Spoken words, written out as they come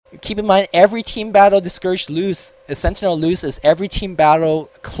keep in mind, every team battle the Scourge lose, Sentinel loses every team battle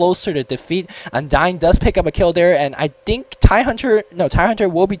closer to defeat. Undying does pick up a kill there, and I think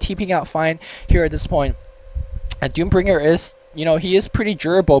Tidehunter will be TPing out fine here at this point. And Doombringer is, he is pretty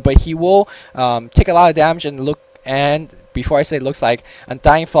durable, but he will take a lot of damage and before I say looks like,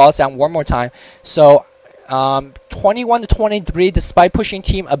 Undying falls down one more time. So 21 to 23, despite pushing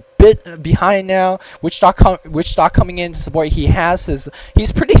team a bit behind now. Witchdog coming in to support.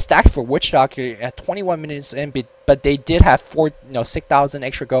 He's pretty stacked for Witchdog here at 21 minutes in, but they did have 6,000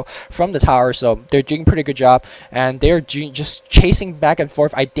 extra go from the tower, so they're doing a pretty good job, and they're just chasing back and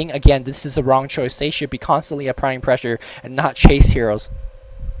forth. I think again this is the wrong choice. They should be constantly applying pressure and not chase heroes.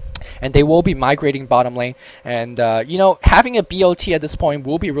 And they will be migrating bottom lane, and having a BOT at this point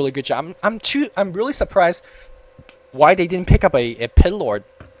will be a really good job. I'm really surprised why they didn't pick up a Pit Lord.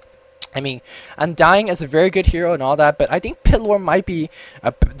 I mean, Undying is a very good hero and all that, but I think Pit Lord might be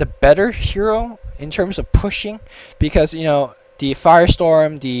the better hero in terms of pushing, because the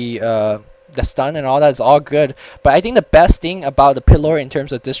Firestorm, the stun and all that is all good, but I think the best thing about the Pit Lord in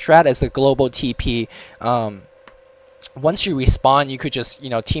terms of this strat is the global TP. Once you respawn, you could just,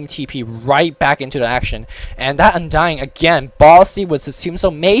 team TP right back into the action. And that Undying, again, ballsy with the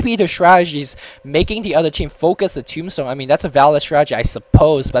tombstone. Maybe the strategy is making the other team focus the tombstone. I mean, that's a valid strategy, I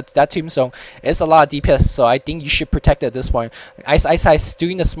suppose, but that tombstone is a lot of DPS, so I think you should protect it at this point. Ice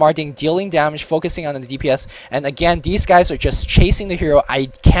doing the smart thing, dealing damage, focusing on the DPS. And again, these guys are just chasing the hero. I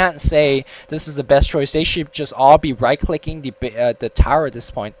can't say this is the best choice. They should just all be right-clicking the tower at this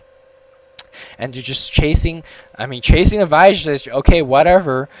point. And you're just chasing the Visage. Okay,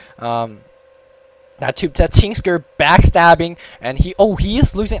 whatever. That Tinker backstabbing, and he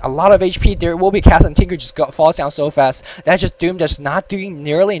is losing a lot of HP. There will be a cast, and Tinker just falls down so fast. That's just Doom that's not doing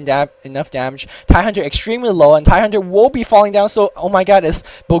nearly enough damage. Tidehunter extremely low, and Tidehunter will be falling down. So, oh my god, is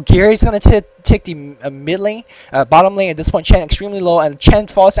Bulgaria's gonna take the mid lane, bottom lane at this point. Chen extremely low, and Chen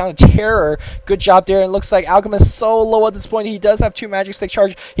falls down to Terror. Good job there. It looks like Alchemist is so low at this point. He does have 2 magic stick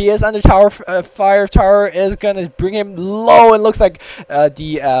charge. He is under tower. Fire tower is gonna bring him low. It looks like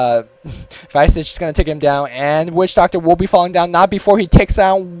the Visage is gonna take him down, and Witch Doctor will be falling down. Not before he takes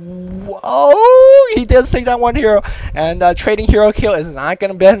down. Oh, he does take down one hero, and trading hero kill is not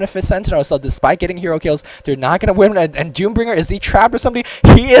gonna benefit Sentinel. So despite getting hero kills, they're not gonna win. And Doombringer, is he trapped or something?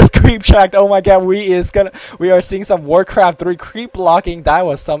 He is creep tracked. Oh my god, we are seeing some Warcraft 3 creep blocking. That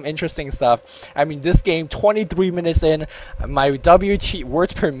was some interesting stuff. I mean, this game 23 minutes in, my WT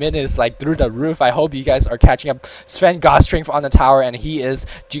words per minute is like through the roof. I hope you guys are catching up. Sven got strength on the tower, and he is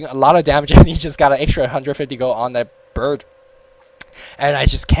doing a lot of damage, and he just got an extra 150 go on that bird. And I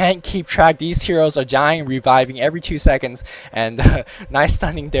just can't keep track. These heroes are dying, reviving every 2 seconds, and nice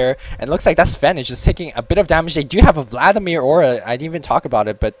stunning there. And it looks like that Sven is just taking a bit of damage. They do have a Vladimir aura. I didn't even talk about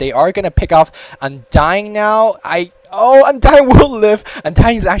it, but they are gonna pick off Undying now. Undying will live.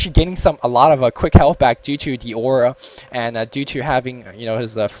 Undying is actually getting a lot of quick health back due to the aura, and due to having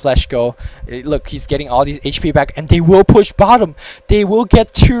his flesh go. Look, he's getting all these HP back, and they will push bottom. They will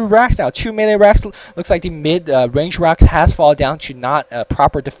get 2 racks now, 2 melee racks. Looks like the mid range rack has fallen down to not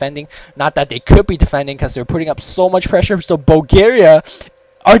proper defending. Not that they could be defending, because they're putting up so much pressure. So Bulgaria,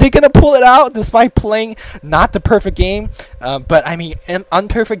 are they going to pull it out despite playing not the perfect game? But I mean,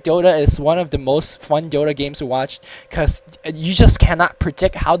 Unperfect Dota is one of the most fun Dota games to watch, because you just cannot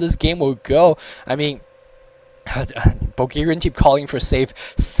predict how this game will go. I mean, Bulgarian team calling for save,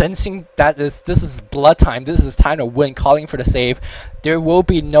 sensing that this is blood time. This is time to win, calling for the save. There will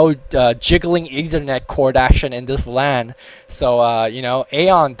be no jiggling Ethernet cord action in this LAN. So,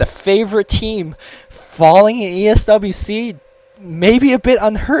 Aeon, the favorite team, falling in ESWC, maybe a bit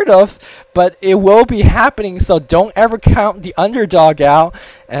unheard of, but it will be happening, so don't ever count the underdog out.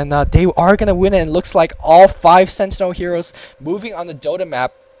 And they are going to win it. It looks like all 5 Sentinel heroes moving on the Dota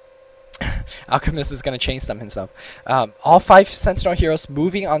map. Alchemist is going to chain stomp himself. All 5 Sentinel heroes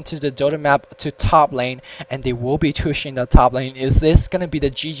moving onto the Dota map to top lane, and they will be pushing the top lane. Is this going to be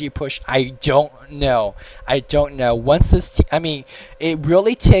the GG push? I don't know. Once this, it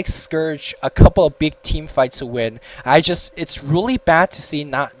really takes Scourge a couple of big team fights to win. It's really bad to see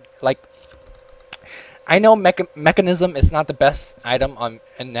I know Mechanism is not the best item on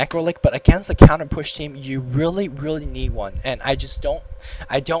a Necrolik, but against a counter push team, you really need one. And I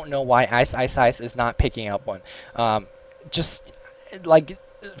don't know why HSBG.IvO is not picking up one. Just like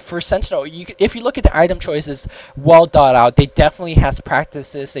for Sentinel, if you look at the item choices, well thought out. They definitely has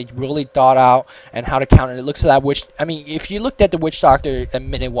practiced this. They really thought out and how to counter. It looks at that witch. I mean, if you looked at the Witch Doctor at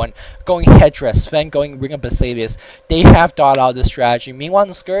minute 1, going headdress, Sven going Ring of Basilius, they have thought out this strategy. Meanwhile,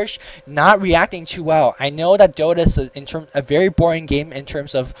 the Scourge not reacting too well. I know that Dota is a very boring game in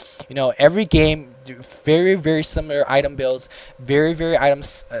terms of, you know, every game very similar item builds, very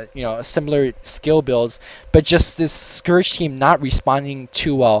items, you know, similar skill builds, but just this Scourge team not responding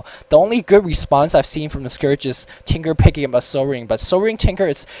too well. The only good response I've seen from the Scourge is Tinker picking up a Soul Ring, but Soul Ring Tinker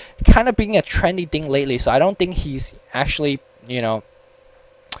is kind of being a trendy thing lately, so I don't think he's actually, you know,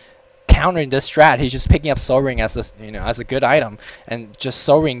 countering this strat. He's just picking up Soul Ring as a, you know, as a good item, and just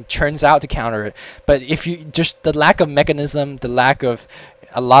Soul Ring turns out to counter it. But if you just the lack of mechanism, the lack of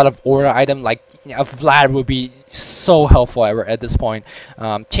a lot of aura item, like, you know, Vlad would be so helpful at this point.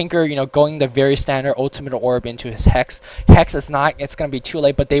 Tinker, you know, going the very standard ultimate orb into his Hex. Hex is not, it's going to be too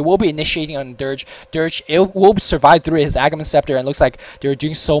late, but they will be initiating on Dirge. Dirge, it will survive through his Aghanim Scepter, and it looks like they're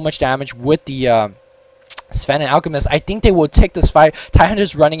doing so much damage with the Sven and Alchemist. I think they will take this fight.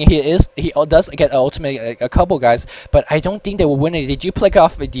 Tidehunter's running. He does get an ultimate a couple guys, but I don't think they will win it. They do pick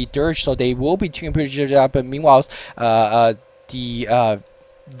off the Dirge, so they will be doing pretty good job. But meanwhile, the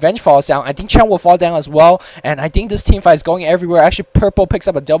Venge falls down. I think Chen will fall down as well, and I think this team fight is going everywhere. Actually, Purple picks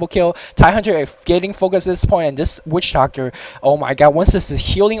up a double kill. Tidehunter getting focused at this point, and this Witch Doctor, oh my god, once this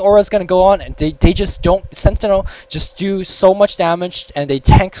healing aura is gonna go on, and they just don't, Sentinel just do so much damage, and they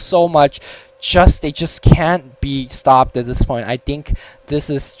tank so much. They just can't be stopped at this point. I think this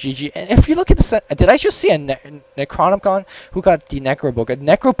is GG. And if you look at the did I just see a Necronomicon? Who got the Necro Book? A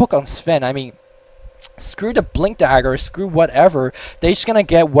Necro Book on Sven. I mean, screw the Blink Dagger, screw whatever. They're just gonna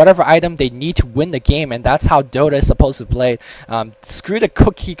get whatever item they need to win the game, and that's how Dota is supposed to play. Screw the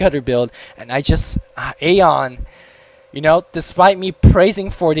cookie cutter build, and I just Aeon, you know, despite me praising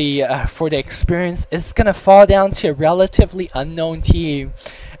for the experience, it's gonna fall down to a relatively unknown team,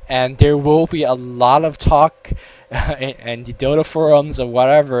 and there will be a lot of talk and the Dota forums or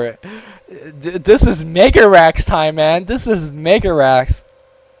whatever. This is Mega Racks time, man. This is Mega Racks,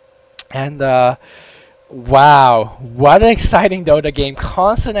 and wow, what an exciting Dota game.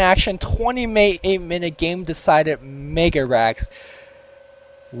 Constant action, 28-minute game decided Mega Racks.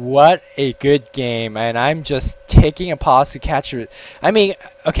 What a good game, and I'm just taking a pause to catch it. I mean,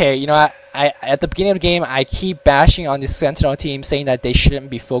 okay, you know, I at the beginning of the game, I keep bashing on the Sentinel team, saying that they shouldn't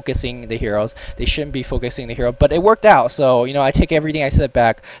be focusing the heroes. They shouldn't be focusing the hero, but it worked out. So, you know, I take everything I said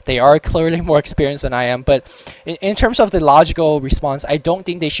back. They are clearly more experienced than I am, but in terms of the logical response, I don't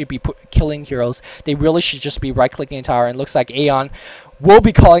think they should be killing heroes. They really should just be right-clicking the tower, and it looks like Aeon will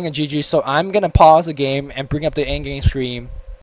be calling a GG, so I'm going to pause the game and bring up the endgame screen.